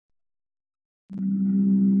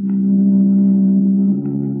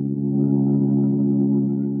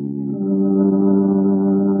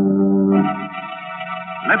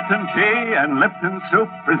Lipton Tea and Lipton Soup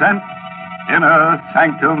present Inner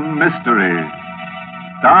Sanctum Mystery,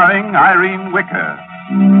 starring Irene Wicker.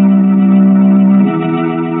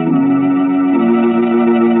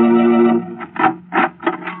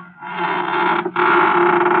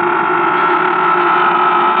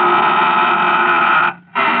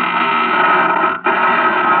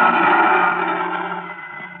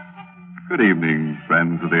 Good evening,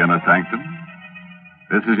 friends of the Inner Sanctum.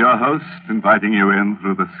 This is your host inviting you in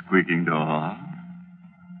through the squeaking door.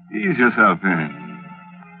 Ease yourself in.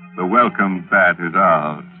 The welcome bat is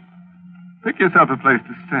out. Pick yourself a place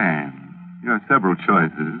to stand. You have several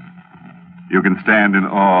choices. You can stand in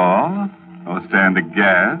awe, or stand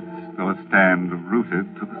aghast, or stand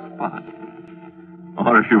rooted to the spot.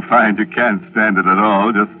 Or if you find you can't stand it at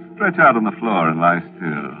all, just stretch out on the floor and lie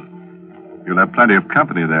still. You'll have plenty of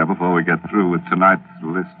company there before we get through with tonight's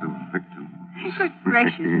list of victims. Good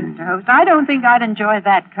gracious, Mr. Host. I don't think I'd enjoy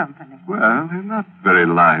that company. Well, they're not very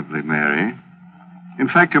lively, Mary. In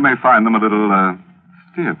fact, you may find them a little,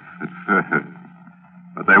 stiff at first.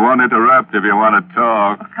 But they won't interrupt if you want to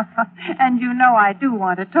talk. And you know I do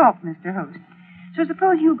want to talk, Mr. Host. So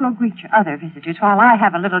suppose you go greet your other visitors while I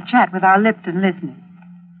have a little chat with our Lipton listeners.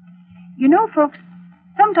 You know, folks,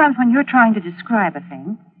 sometimes when you're trying to describe a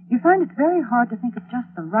thing, you find it's very hard to think of just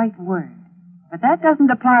the right word. But that doesn't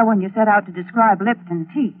apply when you set out to describe Lipton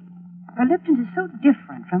tea. For Lipton is so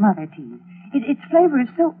different from other teas. Its flavor is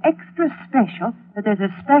so extra special that there's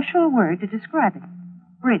a special word to describe it.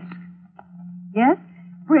 Brisk. Yes,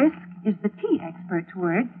 brisk is the tea expert's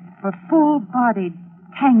word for full-bodied,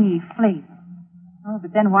 tangy flavor. Oh,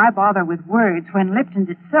 but then why bother with words when Lipton's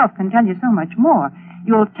itself can tell you so much more?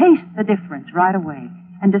 You'll taste the difference right away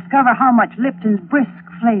and discover how much Lipton's brisk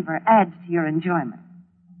flavor adds to your enjoyment.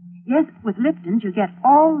 Yes, with Lipton's, you get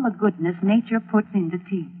all the goodness nature puts into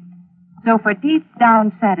tea. So for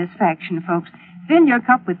deep-down satisfaction, folks, fill your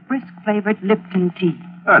cup with brisk-flavored Lipton tea.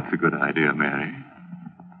 That's a good idea, Mary.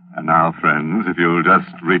 And now, friends, if you'll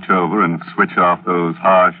just reach over and switch off those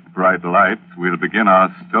harsh, bright lights, we'll begin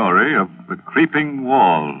our story of The Creeping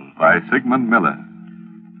Wall by Sigmund Miller,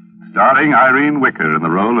 starring Irene Wicker in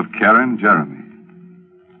the role of Karen Jeremy.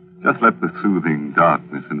 Just let the soothing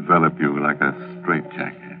darkness envelop you like a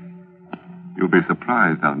straitjacket. You'll be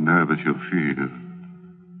surprised how nervous you'll feel.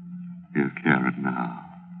 Here's Karen now.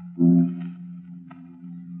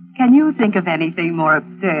 Can you think of anything more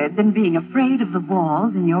absurd than being afraid of the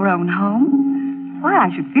walls in your own home? Why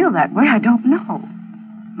I should feel that way, I don't know.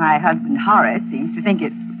 My husband Horace seems to think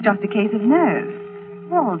it's just a case of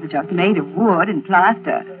nerves. Walls are just made of wood and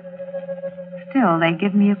plaster. Still, they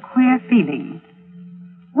give me a queer feeling.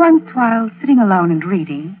 Once, while sitting alone and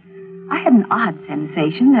reading, I had an odd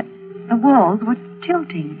sensation that the walls were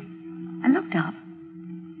tilting. I looked up,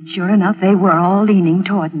 and sure enough, they were all leaning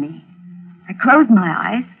toward me. I closed my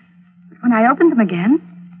eyes, but when I opened them again,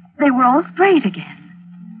 they were all straight again.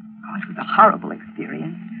 Oh, it was a horrible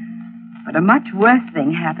experience. But a much worse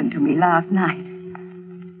thing happened to me last night.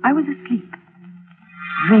 I was asleep,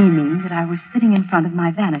 dreaming that I was sitting in front of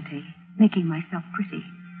my vanity, making myself pretty.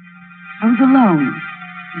 I was alone.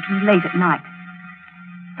 It was late at night.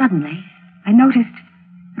 Suddenly, I noticed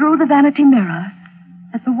through the vanity mirror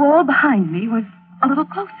that the wall behind me was a little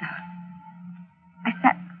closer. I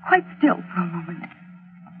sat quite still for a moment.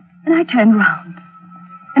 Then I turned round,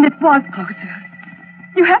 and it was closer.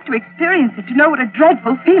 You have to experience it to know what a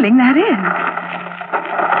dreadful feeling that is.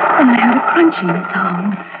 Then I heard a crunching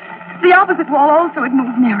sound. The opposite wall also had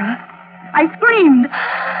moved nearer. I screamed.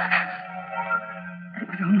 But it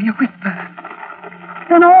was only a whisper.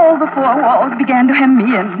 Then all the four walls began to hem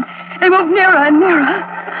me in. They moved nearer and nearer.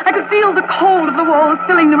 I could feel the cold of the walls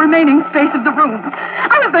filling the remaining space of the room.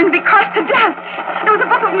 I was going to be crushed to death. There was a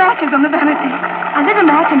book of matches on the vanity. I lit a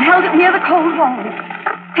match and held it near the cold walls.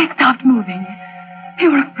 They stopped moving. They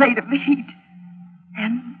were afraid of the heat.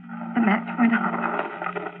 Then the match went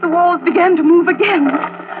out. The walls began to move again.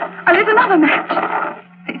 I lit another match.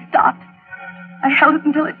 They stopped. I held it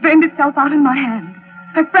until it burned itself out in my hand.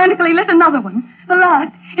 I frantically lit another one, the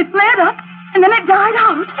last. It flared up, and then it died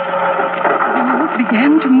out. The walls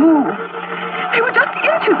began to move. They were just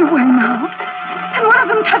inches away now. And one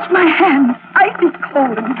of them touched my hand, icy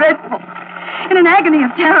cold and dreadful. In an agony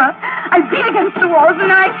of terror, I beat against the walls,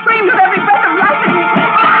 and I screamed with every breath of life in me.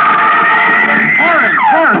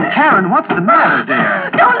 Karen, what's the matter,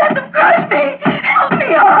 dear? Don't let them crush me. Help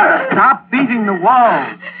me, Horace. Stop beating the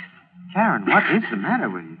walls. Karen, what is the matter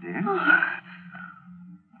with you, dear?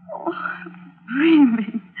 Oh,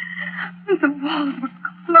 dreaming. The walls were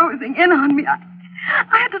closing in on me. I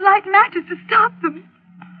had to light matches to stop them.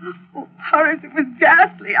 Oh, Horace, it was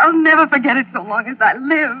ghastly. I'll never forget it so long as I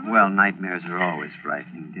live. Well, nightmares are always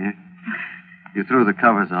frightening, dear. You threw the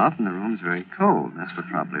covers off, and the room's very cold. That's what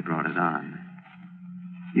probably brought it on.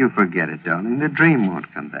 You forget it, darling. The dream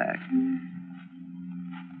won't come back.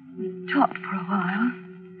 We talked for a while,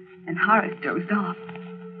 and Horace dozed off.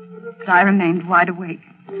 But I remained wide awake.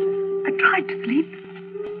 I tried to sleep,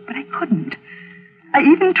 but I couldn't. I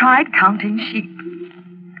even tried counting sheep.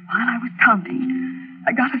 While I was counting,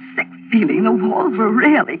 I got a sick feeling the walls were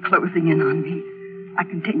really closing in on me. I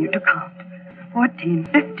continued to count. 14,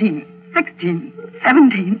 15, 16,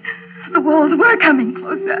 17. The walls were coming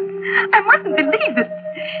closer. I mustn't believe it.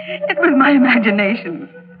 It was my imagination.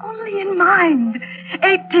 Only in mind.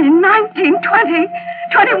 18, 19, 20,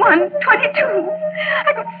 21, 22.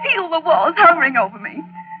 I could feel the walls hovering over me.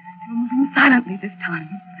 They were moving silently this time.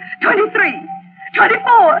 23,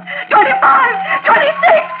 24, 25, 26.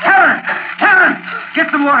 Karen! Get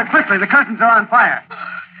some water quickly. The curtains are on fire.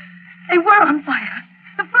 They were on fire.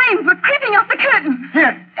 The flames were creeping up the curtain.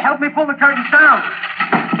 Here, help me pull the curtains down.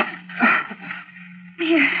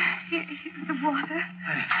 Here's the water.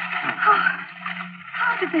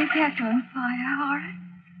 How did they catch on fire, Horace?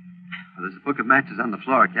 Well, there's a book of matches on the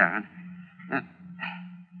floor, Karen.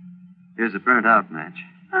 Here's a burnt-out match.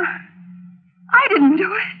 I didn't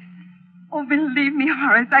do it. Oh, believe me,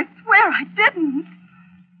 Horace, I swear I didn't.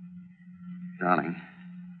 Darling,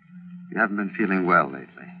 you haven't been feeling well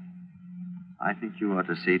lately. I think you ought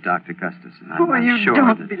to see Dr. Gustafson. I'm you sure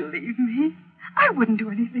don't that... believe me. I wouldn't do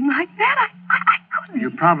anything like that. I couldn't.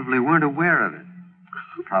 You probably weren't aware of it.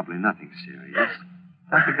 Probably nothing serious.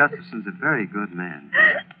 Dr. Gustafson's a very good man.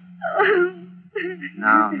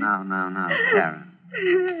 Now, Karen.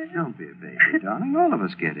 Don't be a baby, darling. All of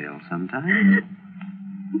us get ill sometimes.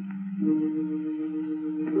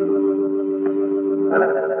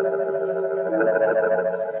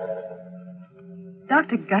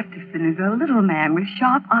 Dr. Gustafson is a little man with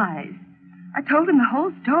sharp eyes. I told him the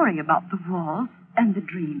whole story about the walls and the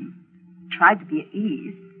dream. Tried to be at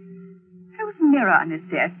ease. There was a mirror on his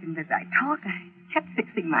desk, and as I talked, I kept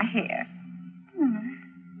fixing my hair.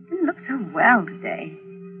 Didn't look so well today.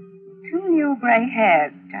 2 new gray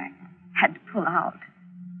hairs that I had to pull out.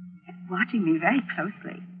 He kept watching me very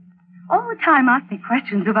closely. All the time asked me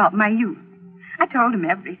questions about my youth. I told him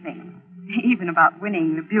everything, even about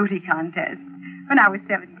winning the beauty contest when I was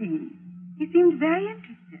 17. He seemed very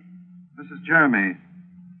interested. Mrs. Jeremy,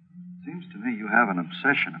 seems to me you have an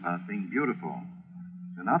obsession about being beautiful.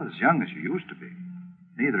 You're not as young as you used to be.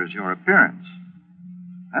 Neither is your appearance.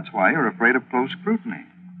 That's why you're afraid of close scrutiny.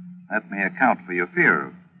 That may account for your fear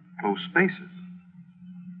of close spaces.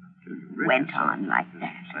 Went on like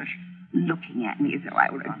that, looking at me as though I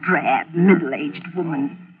were a drab, middle-aged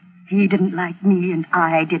woman. He didn't like me, and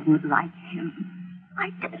I didn't like him. I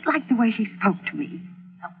didn't like the way he spoke to me,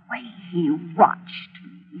 the way he watched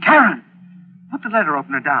me. Karen! Put the letter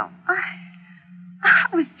opener down. I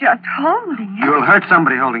was just holding it. You'll hurt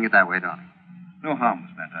somebody holding it that way, darling. No harm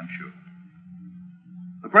was meant, I'm sure.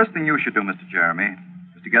 The first thing you should do, Mr. Jeremy,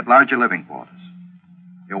 is to get larger living quarters.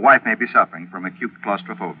 Your wife may be suffering from acute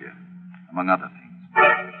claustrophobia, among other things.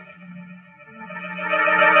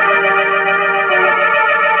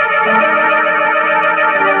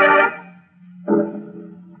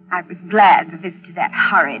 I was glad the visit to that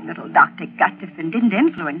horrid little Dr. Gustafson didn't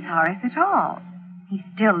influence Horace at all. He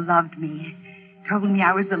still loved me. Told me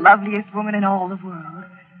I was the loveliest woman in all the world.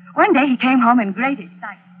 One day he came home in great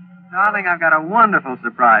excitement. Darling, I've got a wonderful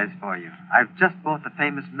surprise for you. I've just bought the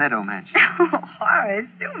famous Meadow Mansion. Oh, Horace,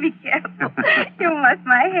 do be careful. You must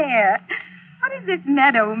my hair. What is this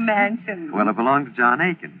Meadow Mansion? Well, it belonged to John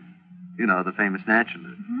Aiken. You know, the famous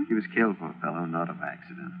naturalist. Mm-hmm. He was killed, poor fellow, in an auto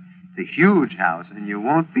accident. It's a huge house, and you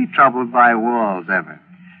won't be troubled by walls ever.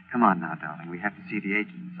 Come on now, darling. We have to see the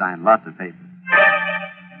agent and sign lots of papers.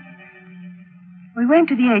 We went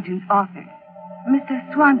to the agent's office.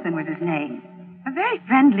 Mr. Swanson was his name. A very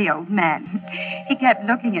friendly old man. He kept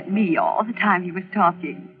looking at me all the time he was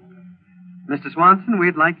talking. Mr. Swanson,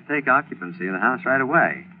 we'd like to take occupancy of the house right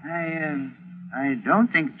away. I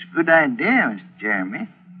don't think it's a good idea, Mr. Jeremy.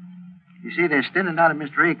 You see, there's still a lot of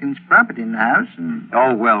Mr. Aiken's property in the house, and...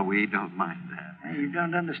 Oh, well, we don't mind that. You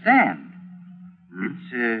don't understand.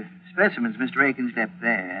 It's specimens Mr. Aiken's left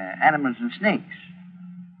there, animals and snakes.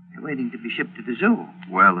 They're waiting to be shipped to the zoo.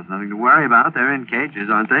 Well, there's nothing to worry about. They're in cages,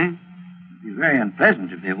 aren't they? It'd be very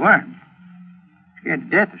unpleasant if they weren't. Scared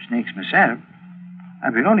to death of snakes myself.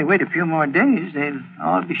 If we only wait a few more days, they'll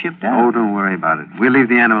all be shipped out. Oh, don't worry about it. We'll leave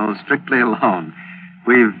the animals strictly alone.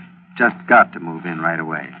 We've just got to move in right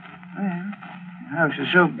away. Well, the house is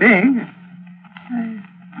so big,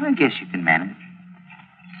 I guess you can manage.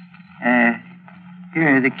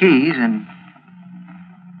 Here are the keys, and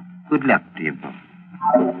good luck to you both.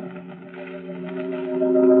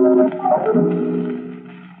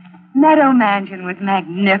 Meadow Mansion was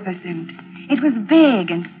magnificent. It was big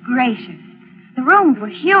and gracious. The rooms were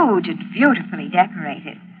huge and beautifully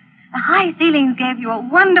decorated. The high ceilings gave you a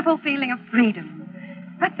wonderful feeling of freedom.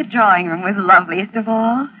 But the drawing room was loveliest of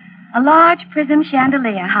all. A large prism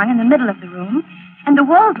chandelier hung in the middle of the room, and the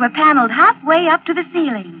walls were paneled halfway up to the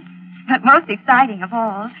ceiling. But most exciting of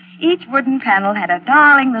all, each wooden panel had a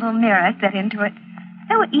darling little mirror set into it.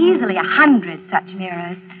 There were easily 100 such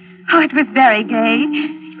mirrors. Oh, it was very gay.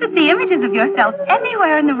 You could see images of yourself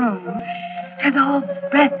anywhere in the room. It was all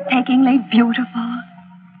breathtakingly beautiful.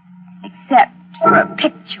 Except for a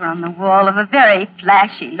picture on the wall of a very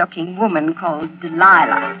flashy-looking woman called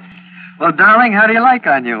Delilah. Well, darling, how do you like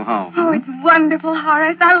our new home? Oh, it's wonderful,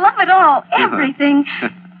 Horace. I love it all. Everything.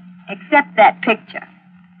 Except that picture.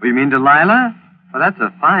 Oh, you mean Delilah? Well, that's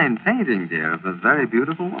a fine painting, dear, of a very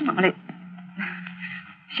beautiful woman. Well,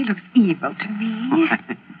 she looks evil to me.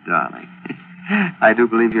 Darling, I do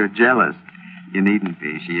believe you're jealous. You needn't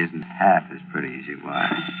be. She isn't half as pretty as you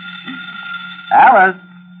are.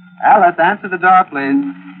 Alice, answer the door, please.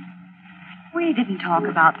 We didn't talk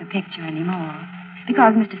about the picture anymore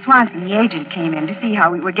because Mr. Swanson, the agent, came in to see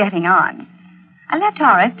how we were getting on. I left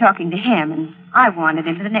Horace talking to him, and I wandered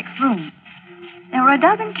into the next room. There were a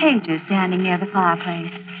dozen cages standing near the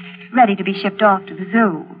fireplace, ready to be shipped off to the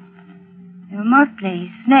zoo. There were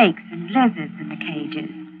mostly snakes and lizards in the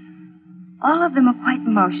cages. All of them were quite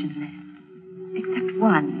motionless, except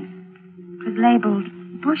one. It was labeled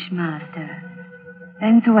Bushmaster,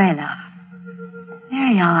 Venezuela.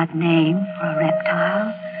 Very odd name for a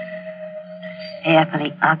reptile.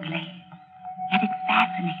 Fearfully ugly, yet it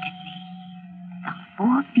fascinated me. Some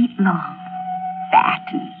 4 feet long, fat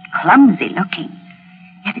and clumsy looking,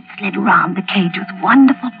 yet it slid round the cage with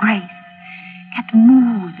wonderful grace. Kept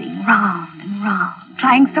moving round and round,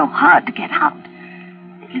 trying so hard to get out.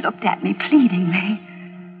 It looked at me pleadingly.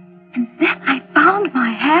 And then I found my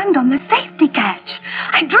hand on the safety catch.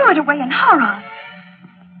 I drew it away in horror.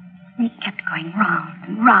 The snake kept going round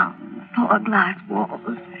and round the 4 glass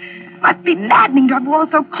walls. Must be maddening to have walls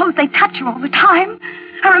so close they touch you all the time.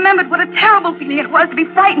 I remembered what a terrible feeling it was to be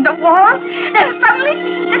frightened of walls. Then suddenly,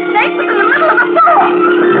 the snake was in the middle of the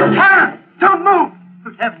floor. Karen, don't move!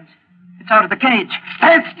 Good heavens. It's out of the cage.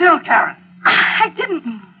 Stand still, Karen. I didn't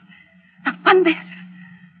move. Not one bit.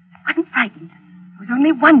 I wasn't frightened. I was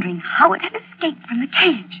only wondering how it had escaped from the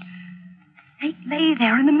cage. The snake lay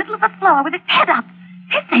there in the middle of the floor with its head up,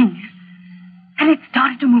 hissing. And it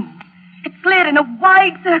started to move. It slid in a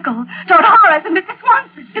wide circle toward Horace and Mrs.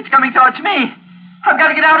 Swanson. It's coming towards me. I've got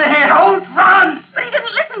to get out of here. Don't run! But he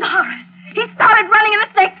didn't listen to Horace. He started running and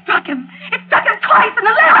the snake struck him. It struck him twice in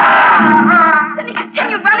the leg. Then he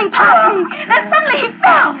continued running past me. Then suddenly he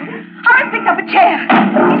fell. Horace picked up a chair.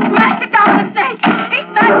 He smashed it down on the snake. He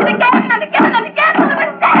smashed it again and again and again until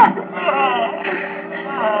it was dead.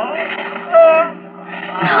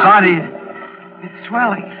 His body is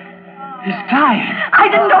swelling. He's dying. I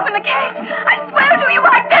didn't open the cage. I swear to you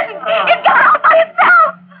I didn't. It got out by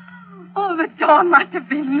itself. Oh, the door must have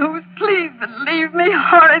been loose. Please believe me,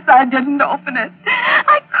 Horace. I didn't open it.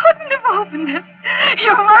 I couldn't have opened it.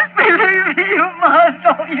 You must believe me. You must.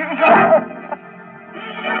 Oh, you must.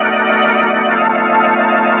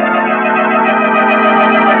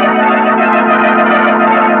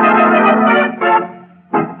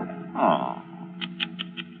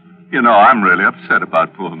 You know, I'm really upset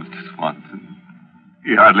about poor Mr. Swanson.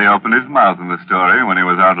 He hardly opened his mouth in the story when he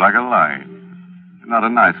was out like a light. Not a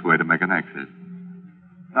nice way to make an exit.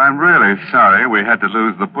 I'm really sorry we had to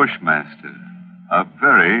lose the Bushmaster. A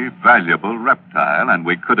very valuable reptile, and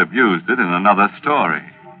we could have used it in another story.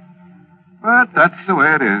 But that's the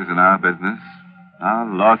way it is in our business. Our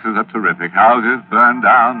losses are terrific. Houses burn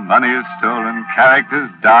down, money is stolen,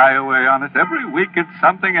 characters die away on us. Every week it's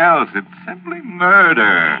something else. It's simply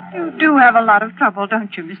murder. You do have a lot of trouble,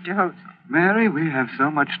 don't you, Mr. Host? Mary, we have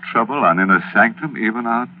so much trouble on Inner Sanctum, even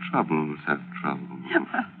our troubles have trouble.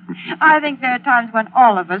 I think there are times when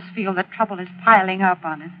all of us feel that trouble is piling up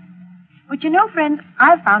on us. But you know, friends,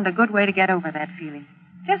 I've found a good way to get over that feeling.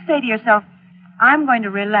 Just say to yourself, I'm going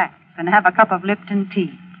to relax and have a cup of Lipton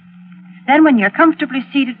tea. Then when you're comfortably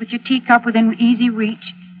seated with your teacup within easy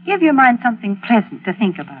reach, give your mind something pleasant to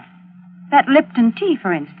think about. That Lipton tea,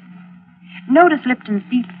 for instance. Notice Lipton's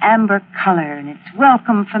deep amber color and its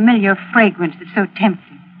welcome, familiar fragrance that's so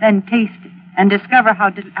tempting. Then taste it and discover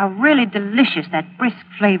how really delicious that brisk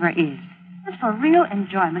flavor is. Just for real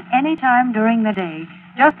enjoyment, any time during the day,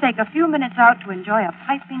 just take a few minutes out to enjoy a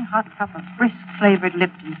piping hot cup of brisk-flavored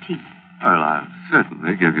Lipton tea. Well, I'll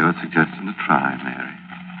certainly give your suggestion a try, Mary.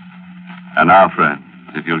 And now, friends,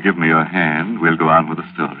 if you'll give me your hand, we'll go on with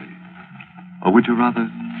the story. Or would you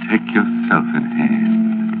rather take yourself in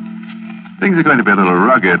hand? Things are going to be a little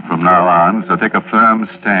rugged from now on, so take a firm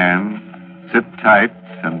stand, sit tight,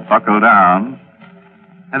 and buckle down.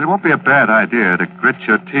 And it won't be a bad idea to grit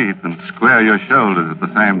your teeth and square your shoulders at the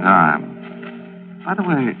same time. By the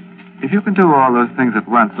way, if you can do all those things at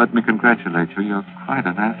once, let me congratulate you. You're quite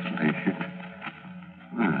an athlete.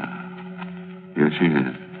 Well, here she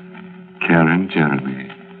is, Karen Jeremy.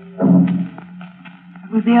 I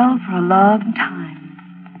was ill for a long time.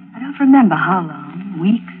 I don't remember how long.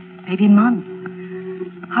 Weeks, maybe months.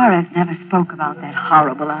 Horace never spoke about that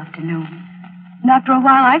horrible afternoon. And after a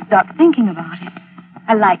while, I stopped thinking about it.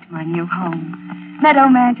 I liked my new home. Meadow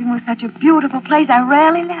Mansion was such a beautiful place, I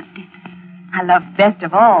rarely left it. I loved best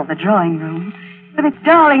of all the drawing room, with its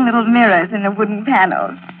darling little mirrors and the wooden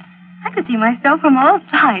panels. I could see myself from all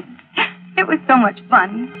sides. It was so much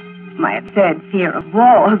fun. My absurd fear of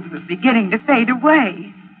walls was beginning to fade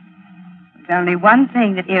away. There was only one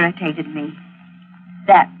thing that irritated me.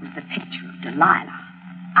 That was the picture of Delilah.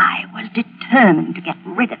 I was determined to get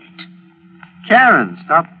rid of it. Karen,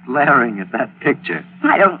 stop glaring at that picture.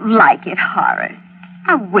 I don't like it, Horace.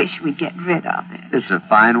 I wish we'd get rid of it. It's a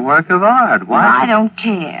fine work of art. Why? I don't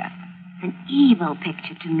care. It's an evil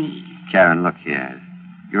picture to me. Karen, look here.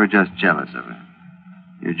 You're just jealous of her.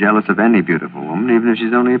 You're jealous of any beautiful woman, even if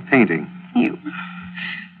she's only a painting.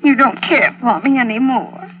 You don't care for me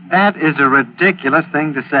anymore. That is a ridiculous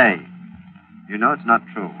thing to say. You know it's not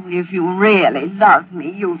true. If you really love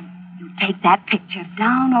me, you take that picture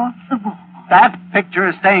down off the wall. That picture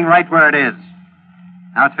is staying right where it is.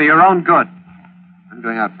 Now, it's for your own good. I'm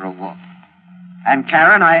going out for a walk. And,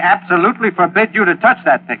 Karen, I absolutely forbid you to touch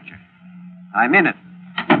that picture. I'm in it.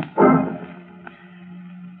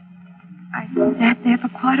 I sat there for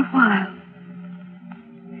quite a while,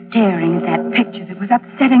 staring at that picture that was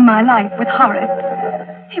upsetting my life with Horace.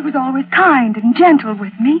 He was always kind and gentle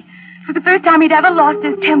with me. For the first time he'd ever lost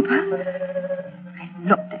his temper. I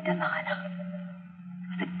looked at Delilah,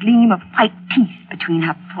 with a gleam of white teeth between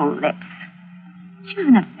her full lips. She was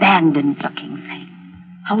an abandoned-looking thing,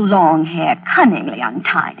 her long hair cunningly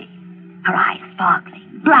untidy, her eyes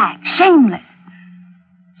sparkling, black, shameless.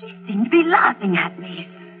 She seemed to be laughing at me.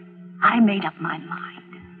 I made up my mind.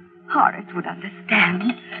 Horace would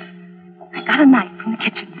understand. I got a knife from the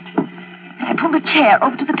kitchen, and I pulled a chair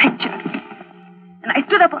over to the picture. And I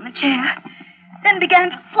stood up on the chair, then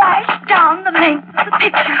began to slash down the length of the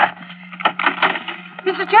picture.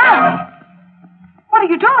 Mrs. Jeremy, what are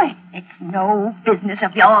you doing? It's no business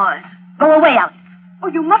of yours. Go away, Alice. Oh,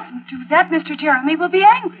 you mustn't do that. Mr. Jeremy will be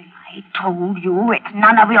angry. I told you it's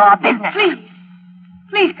none of your business.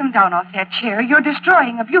 Please come down off that chair. You're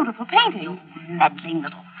destroying a beautiful painting. You meddling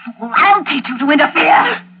little fool. I'll teach you to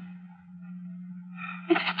interfere.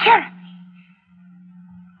 Mrs. Jeremy,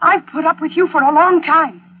 I've put up with you for a long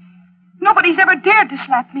time. Nobody's ever dared to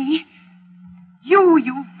slap me. You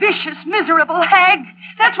vicious, miserable hag.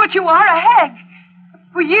 That's what you are, a hag.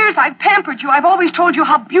 For years I've pampered you. I've always told you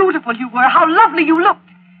how beautiful you were, how lovely you looked.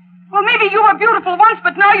 Well, maybe you were beautiful once,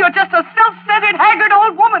 but now you're just a self-centered, haggard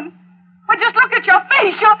old woman. But just look at your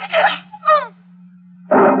face.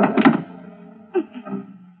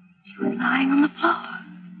 She was lying on the floor,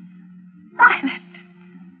 silent,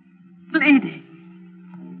 bleeding.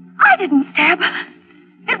 I didn't stab her.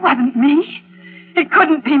 It wasn't me. It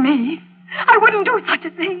couldn't be me. I wouldn't do such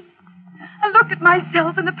a thing. I looked at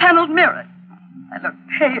myself in the paneled mirror. I looked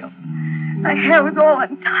pale. My hair was all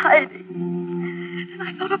untidy. And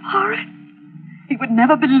I thought of Horace. He would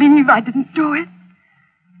never believe I didn't do it.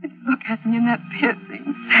 He'd look at me in that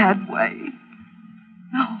piercing, sad way.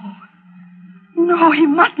 No, he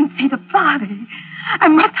mustn't see the body. I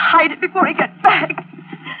must hide it before he gets back.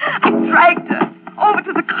 I dragged her over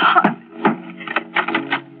to the closet.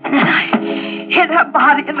 And then I hid her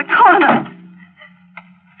body in the corner.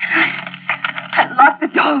 I locked the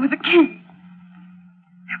door with a key.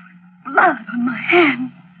 There was blood on my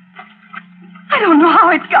hand. I don't know how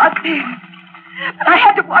it got there, but I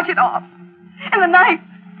had to wash it off. And the knife,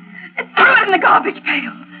 I threw it in the garbage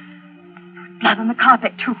pail. There was blood on the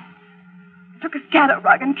carpet, too. I took a scatter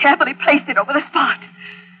rug and carefully placed it over the spot.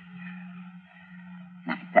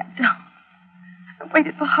 And I sat down and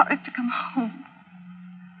waited for Horace to come home.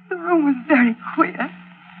 The room was very queer.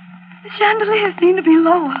 The chandelier seemed to be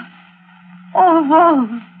lower. All the walls,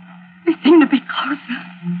 they seemed to be closer.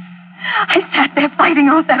 I sat there fighting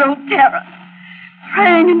off that old terror.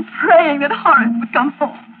 praying and praying that Horace would come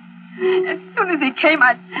home. As soon as he came,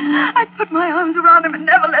 I'd put my arms around him and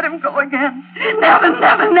never let him go again. Never,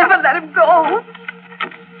 never, never let him go.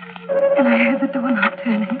 And I heard the doorknob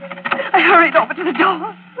turning. I hurried over to the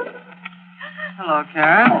door. Hello,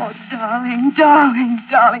 Karen. Oh, darling, darling,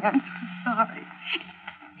 darling, I'm so sorry.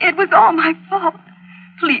 It was all my fault.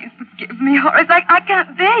 Please forgive me, Horace. I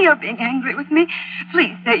can't bear your being angry with me.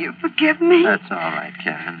 Please say you forgive me. That's all right,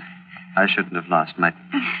 Karen. I shouldn't have lost my...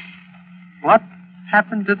 What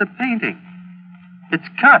happened to the painting? It's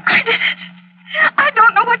cut. I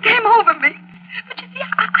don't know what came over me. But you see,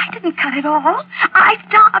 I didn't cut it all. I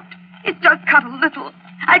stopped. It's just cut a little.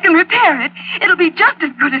 I can repair it. It'll be just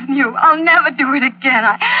as good as new. I'll never do it again.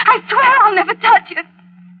 I swear I'll never touch it.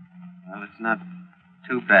 Well, it's not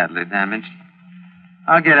too badly damaged.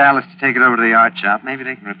 I'll get Alice to take it over to the art shop. Maybe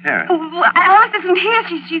they can repair it. Oh, Alice isn't here.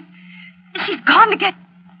 She's gone to get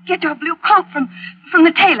your blue coat from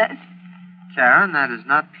the tailor's. Karen, that is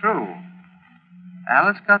not true.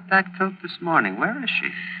 Alice got that coat this morning. Where is she?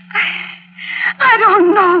 I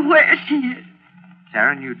don't know where she is.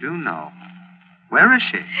 Karen, you do know. Where is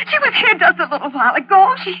she? She was here just a little while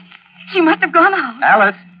ago. She must have gone out.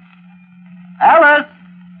 Alice! Alice!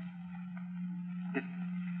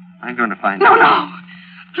 I'm going to find her. No.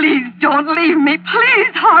 Please don't leave me.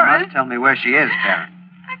 Please, Horace. Tell me where she is, Karen.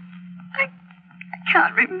 I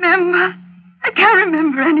can't remember. I can't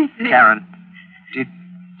remember anything. Karen,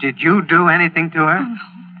 did you do anything to her?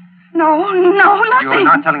 No, nothing. You are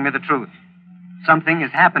not telling me the truth. Something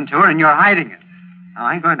has happened to her and you're hiding it. Now,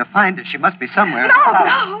 I'm going to find her. She must be somewhere.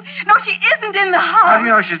 No, she isn't in the house. How do you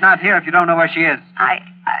know she's not here if you don't know where she is?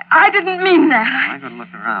 I didn't mean that. I'm going to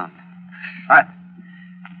look around. All right.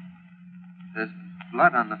 There's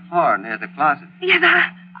blood on the floor near the closet. Yes,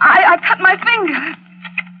 I cut my finger.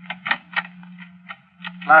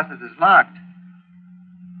 The closet is locked.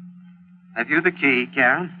 Have you the key,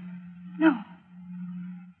 Karen? No,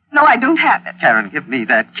 I don't have it. Karen, give me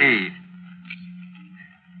that key.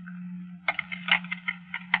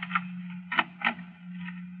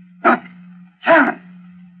 Karen!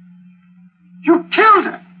 You killed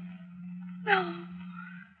her! No.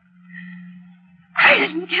 I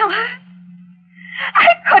didn't kill her. I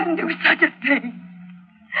couldn't do such a thing.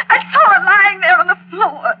 I saw her lying there on the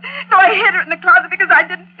floor, so I hid her in the closet because I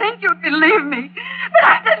didn't think you'd believe me. But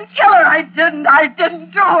I didn't kill her. I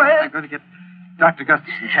didn't do it. I'm going to get Dr.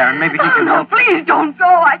 Gustafson, Karen. Maybe he can No, help. please don't go.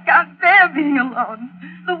 I can't bear being alone.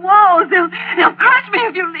 The walls, they'll crush me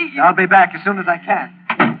if you leave. I'll be back as soon as I can.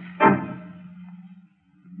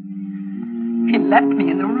 He left me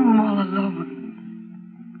in the room all alone.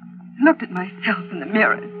 I looked at myself in the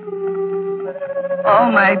mirror.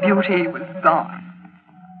 All my beauty was gone.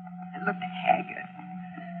 I looked haggard.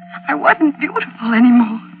 I wasn't beautiful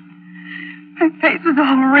anymore. My face was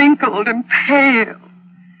all wrinkled and pale.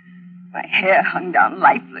 My hair hung down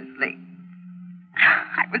lifelessly.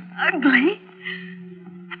 I was ugly.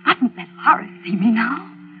 I mustn't let Horace see me now.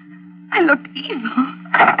 I looked evil.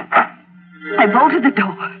 I bolted the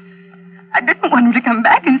door. I didn't want him to come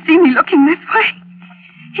back and see me looking this way.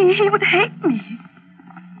 He would hate me.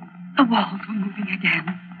 The walls were moving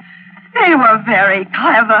again. They were very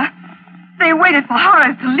clever. They waited for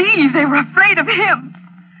Horace to leave. They were afraid of him.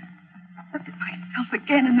 I looked at myself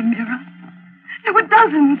again in the mirror. There were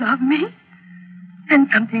dozens of me. Then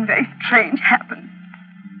something very strange happened.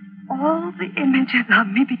 All the images of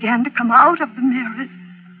me began to come out of the mirrors,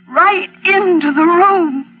 right into the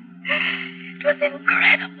room. It was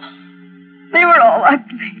incredible. They were all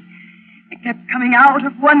ugly. They kept coming out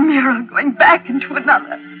of one mirror, going back into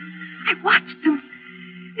another. I watched them.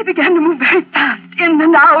 They began to move very fast, in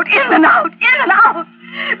and out, in and out, in and out.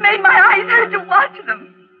 It made my eyes hurt to watch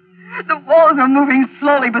them. The walls were moving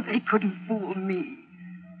slowly, but they couldn't fool me.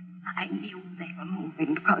 I knew they were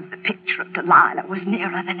moving because the picture of Delilah was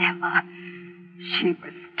nearer than ever. She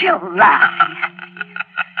was still laughing at me.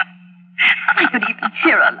 I could even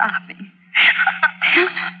hear her laughing.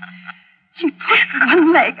 She pushed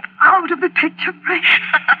one leg out of the picture frame,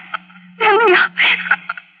 then the other.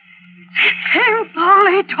 She came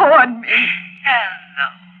slowly toward me. Hello,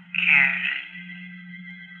 Karen.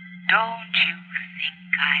 Don't you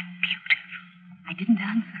think I'm beautiful? I didn't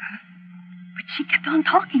answer her, but she kept on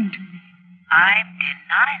talking to me. I'm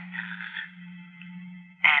Delilah,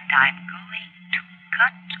 and I'm going to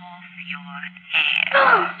cut off your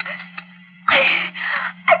hair.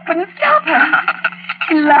 I couldn't stop her.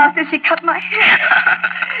 She laughed as she cut my hair.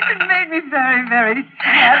 It made me very, very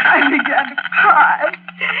sad. I began to cry.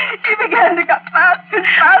 She began to cut faster and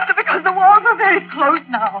faster because the walls were very close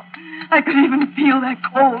now. I could even feel their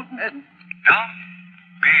coldness. Don't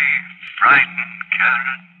be frightened,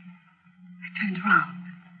 Karen? I turned around.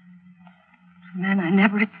 A man I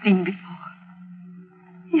never had seen before.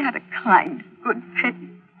 He had a kind, good face.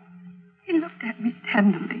 He looked at me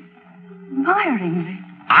tenderly, admiringly.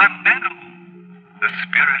 I'm Meadow, the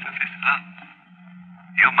spirit of his love.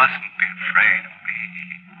 You mustn't be afraid of me.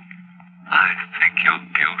 I think you're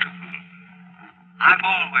beautiful. I've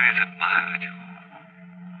always admired you.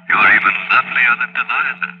 You're even lovelier than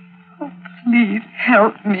Delilah. Oh, please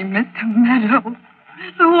help me, Mr. Meadow.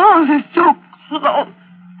 The walls are so close.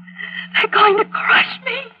 They're going to crush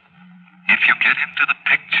me. If you get into the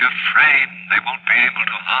picture frame, they won't be able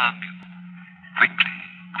to harm you.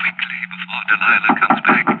 Quickly, before Delilah comes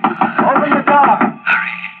back. Open the door.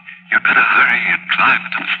 Hurry. You'd better hurry and climb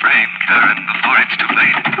into the frame, Karen, before it's too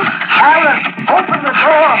late. Alice, open the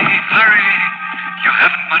door. Hurry. You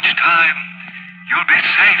haven't much time. You'll be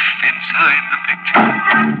safe inside the picture.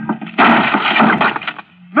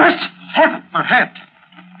 Miss, heaven, her head.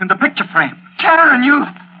 In the picture frame. Karen, you've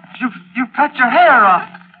cut your hair off.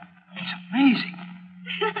 It's amazing.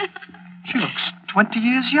 She looks 20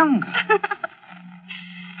 years younger.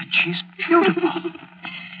 And she's beautiful.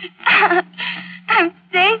 I'm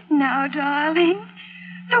safe now, darling.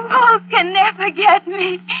 The wolf can never get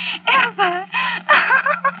me. Ever.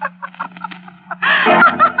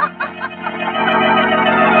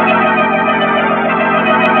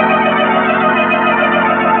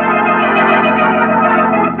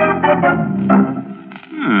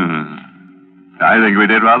 I think we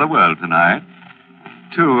did rather well tonight.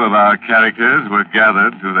 Two of our characters were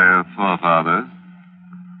gathered to their forefathers.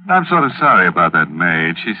 I'm sort of sorry about that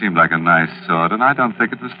maid. She seemed like a nice sort, and I don't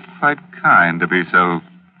think it was quite kind to be so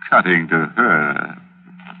cutting to her.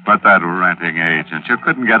 But that ranting agent, you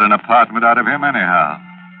couldn't get an apartment out of him anyhow.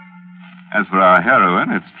 As for our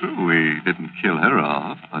heroine, it's true we didn't kill her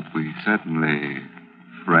off, but we certainly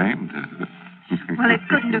framed her. Well, it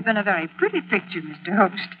couldn't have been a very pretty picture, Mr.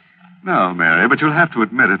 Host. No, Mary, but you'll have to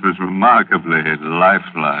admit it was remarkably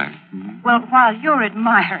lifelike. Well, while you're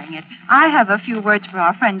admiring it, I have a few words for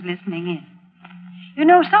our friends listening in. You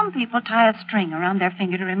know, some people tie a string around their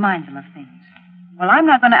finger to remind them of things. Well, I'm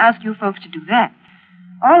not going to ask you folks to do that.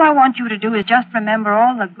 All I want you to do is just remember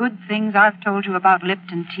all the good things I've told you about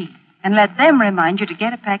Lipton tea, and let them remind you to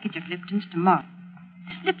get a package of Lipton's tomorrow.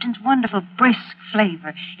 Lipton's wonderful brisk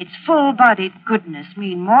flavor, its full-bodied goodness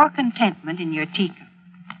mean more contentment in your teacup.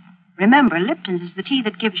 Remember, Lipton's is the tea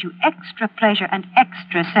that gives you extra pleasure and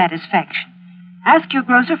extra satisfaction. Ask your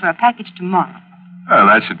grocer for a package tomorrow. Well,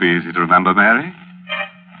 that should be easy to remember, Mary.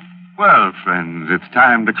 Well, friends, it's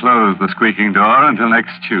time to close the squeaking door until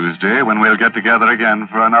next Tuesday, when we'll get together again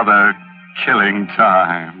for another killing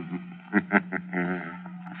time.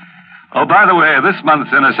 Oh, by the way, this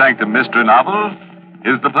month's Inner Sanctum mystery novel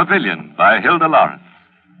is The Pavilion by Hilda Lawrence.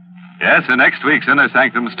 Yes, in next week's Inner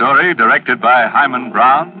Sanctum story, directed by Hyman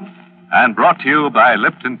Brown and brought to you by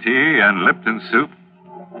Lipton Tea and Lipton Soup,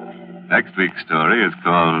 next week's story is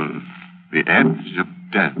called The Edge of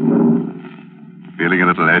Death. Feeling a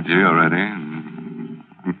little edgy already?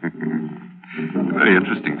 Very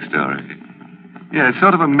interesting story. Yeah, it's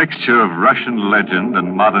sort of a mixture of Russian legend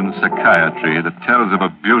and modern psychiatry that tells of a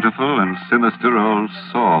beautiful and sinister old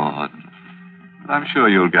sword. But I'm sure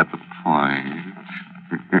you'll get the point.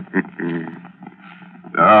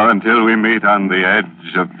 So, until we meet on the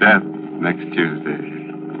edge of death next Tuesday,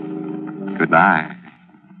 good night.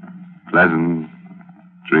 Pleasant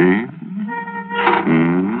dreams.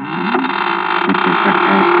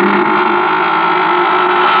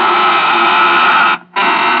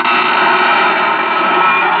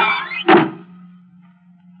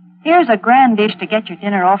 Here's a grand dish to get your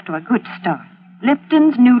dinner off to a good start.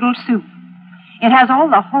 Lipton's Noodle Soup. It has all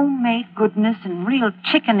the homemade goodness and real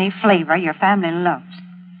chickeny flavor your family loves.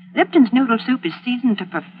 Lipton's Noodle Soup is seasoned to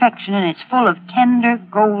perfection, and it's full of tender,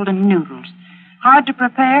 golden noodles. Hard to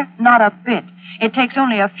prepare? Not a bit. It takes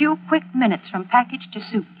only a few quick minutes from package to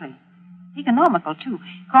soup plate. Economical, too.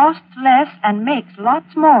 Costs less and makes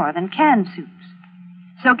lots more than canned soups.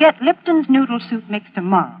 So get Lipton's Noodle Soup mix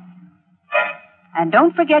tomorrow. And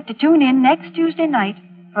don't forget to tune in next Tuesday night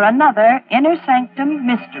for another Inner Sanctum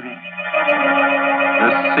mystery.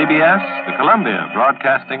 This is CBS, the Columbia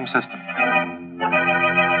Broadcasting System.